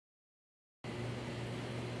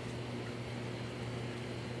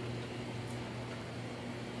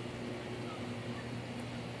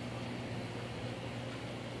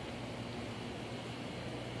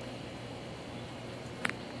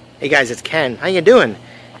Hey guys, it's Ken. How you doing?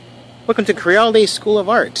 Welcome to Crealde School of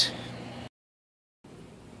Art.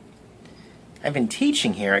 I've been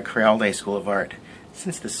teaching here at Crealde School of Art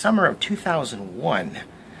since the summer of 2001.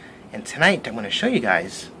 And tonight I'm going to show you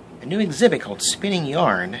guys a new exhibit called Spinning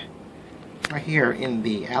Yarn right here in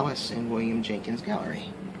the Alice and William Jenkins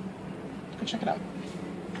Gallery. Let's go check it out.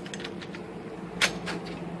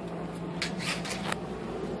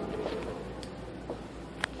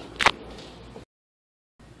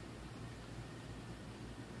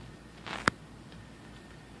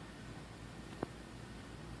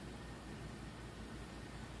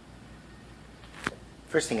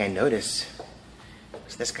 First thing I notice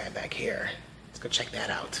is this guy back here. Let's go check that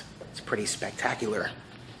out. It's pretty spectacular.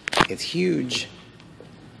 It's huge.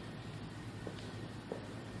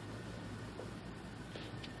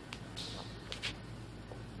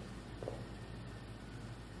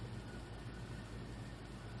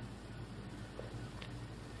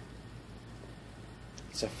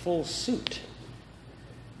 It's a full suit.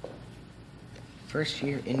 First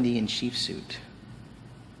year Indian chief suit.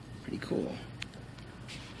 Pretty cool.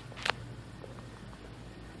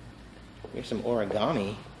 Here's some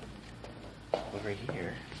origami over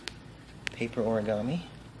here. Paper origami.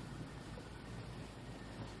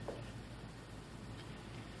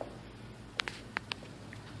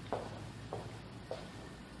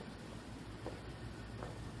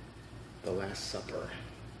 The Last Supper.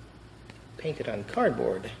 Painted on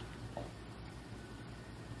cardboard.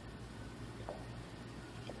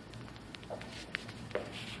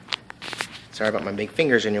 Sorry about my big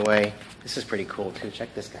fingers in your way. This is pretty cool too.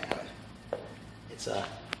 Check this guy out.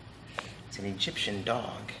 It's an Egyptian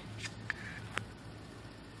dog.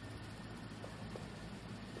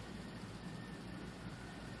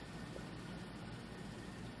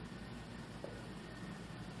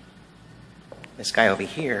 This guy over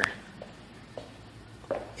here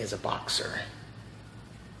is a boxer.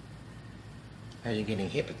 Imagine getting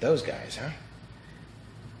hit with those guys, huh?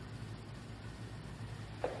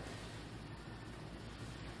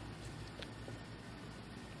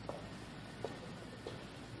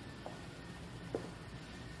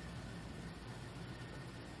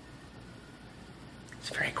 It's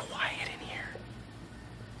very quiet in here.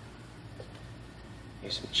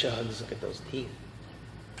 Here's some chugs. Look at those teeth.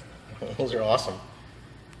 Those are awesome.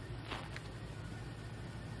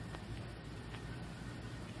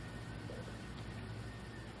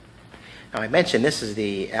 Now I mentioned this is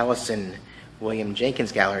the Alice and William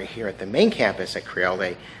Jenkins Gallery here at the main campus at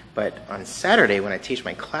Crealde, but on Saturday when I teach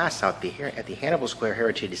my class out here at the Hannibal Square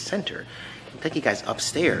Heritage Center, I'll take you guys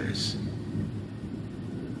upstairs.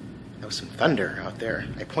 There was some thunder out there.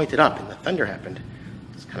 I pointed up and the thunder happened.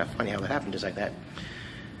 It's kind of funny how that happened just like that.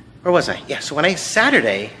 Where was I? Yeah, so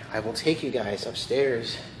Saturday, I will take you guys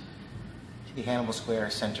upstairs to the Hannibal Square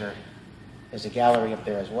Center. There's a gallery up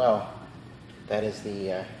there as well. That is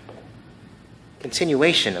the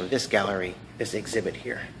continuation of this gallery, this exhibit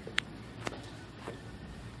here.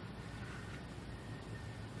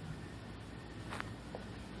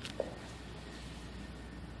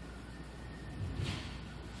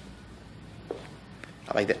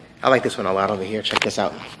 I like this one a lot over here. Check this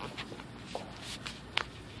out.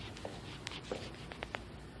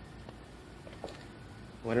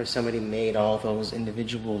 What if somebody made all those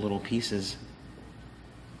individual little pieces?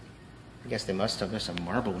 I guess they must have. There's some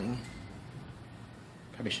marbling.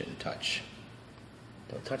 Probably shouldn't touch.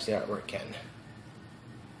 Don't touch the artwork, Ken.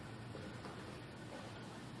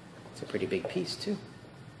 It's a pretty big piece, too.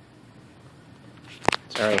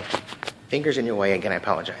 Sorry. Fingers in your way again, I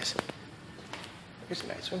apologize. Here's a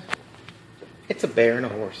nice one. It's a bear and a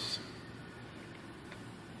horse.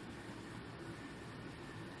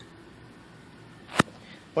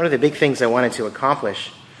 One of the big things I wanted to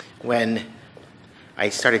accomplish when I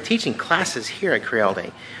started teaching classes here at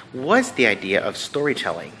Crealde was the idea of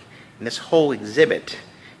storytelling. And this whole exhibit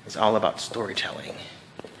is all about storytelling.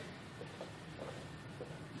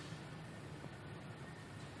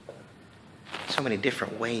 So many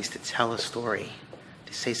different ways to tell a story,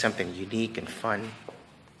 to say something unique and fun.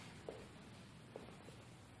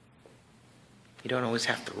 You don't always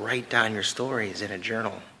have to write down your stories in a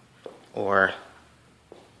journal or,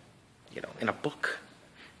 in a book.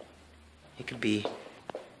 It could be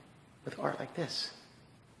with art like this.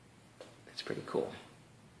 That's pretty cool.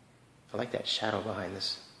 I like that shadow behind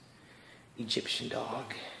this Egyptian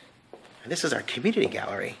dog. And this is our community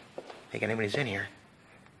gallery. I think anybody's in here.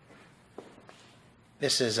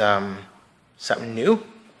 This is something new.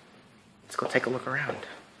 Let's go take a look around.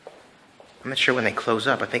 I'm not sure when they close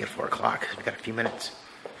up. I think at 4 o'clock. We've got a few minutes.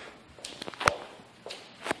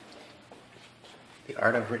 The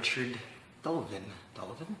Art of Richard Dullivan.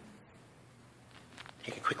 Dullivan?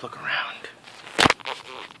 take a quick look around.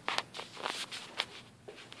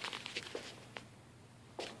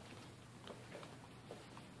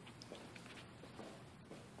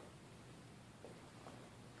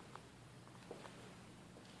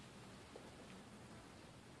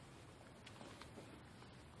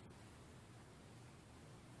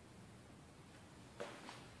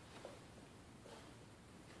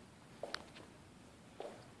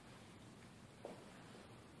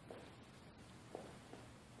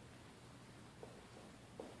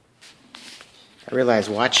 I realize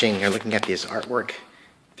watching or looking at this artwork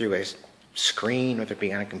through a screen, whether it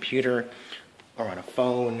be on a computer or on a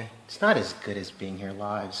phone, it's not as good as being here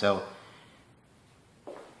live. So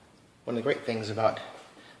one of the great things about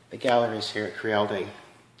the galleries here at Crealde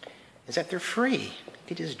is that they're free. You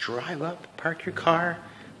can just drive up, park your car,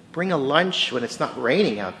 bring a lunch when it's not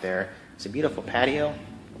raining out there. It's a beautiful patio.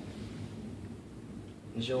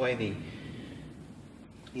 Enjoy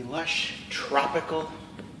the lush tropical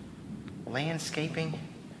landscaping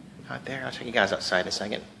out there. I'll take you guys outside in a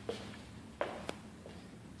second.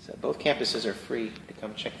 So both campuses are free to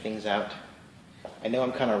come check things out. I know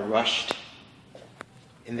I'm kind of rushed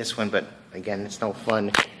in this one, but again, it's no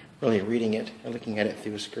fun really reading it or looking at it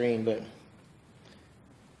through a screen,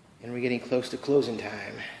 and we're getting close to closing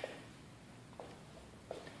time.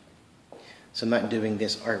 So I'm not doing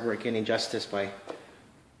this artwork any justice by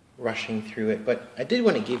rushing through it, but I did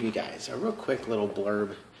want to give you guys a real quick little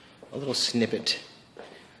blurb, a little snippet,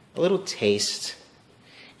 a little taste,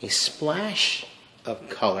 a splash of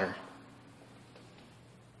color.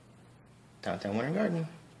 Downtown Winter Garden.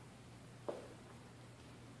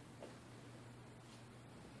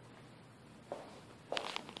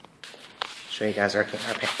 Show you guys our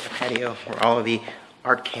patio where all of the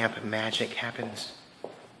art camp magic happens.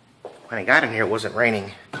 When I got in here, it wasn't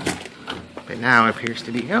raining, but now it appears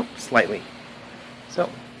to be, slightly. So,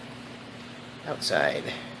 outside.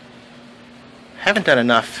 Haven't done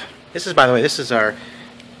enough. This is, by the way, this is our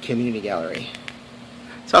community gallery.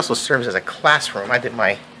 This also serves as a classroom. I did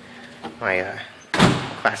my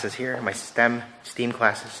classes here, my STEAM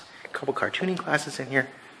classes, a couple cartooning classes in here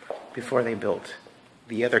before they built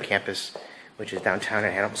the other campus, which is downtown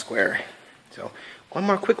at Hanover Square. So, one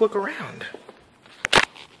more quick look around.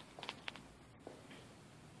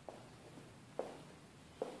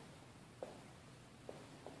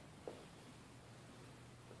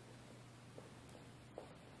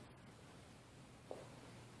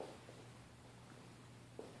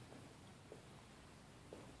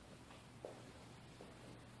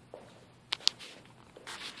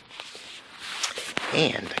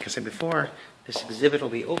 And, like I said before, this exhibit will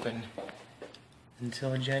be open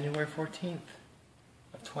until January 14th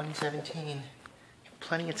of 2017. You have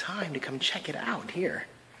plenty of time to come check it out here.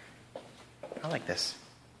 I like this.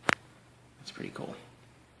 It's pretty cool.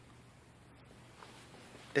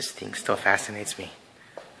 This thing still fascinates me.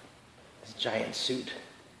 This giant suit.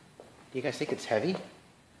 Do you guys think it's heavy?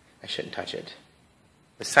 I shouldn't touch it.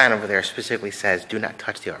 The sign over there specifically says, do not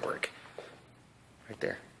touch the artwork. Right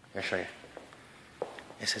there. I'll show you.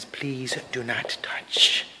 It says, please do not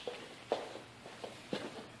touch the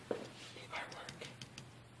artwork.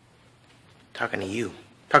 Talking to you.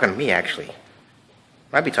 Talking to me, actually.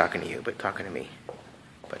 Might be talking to you, but talking to me.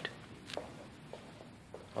 But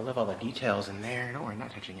I love all the details in there. No, we're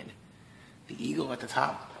not touching it. The eagle at the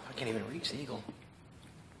top. I can't even reach the eagle.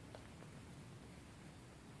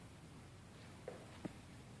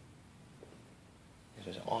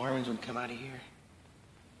 There's arms would come out of here.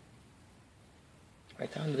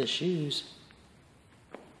 Right down to the shoes.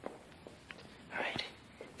 Alright.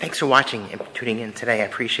 Thanks for watching and tuning in today. I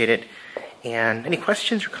appreciate it. And any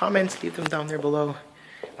questions or comments, leave them down there below.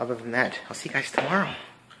 Other than that, I'll see you guys tomorrow.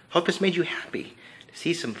 Hope this made you happy to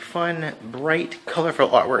see some fun, bright, colorful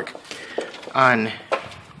artwork on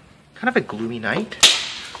kind of a gloomy night.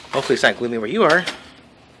 Hopefully it's not gloomy where you are.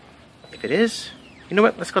 If it is, you know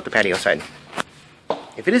what? Let's go to the patio side.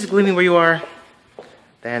 If it is gloomy where you are,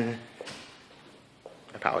 then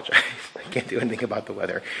I apologize. I can't do anything about the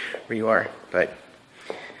weather where you are. But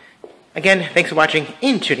again, thanks for watching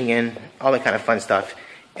and tuning in. All that kind of fun stuff.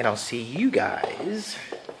 And I'll see you guys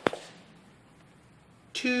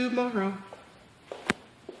tomorrow.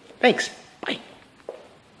 Thanks.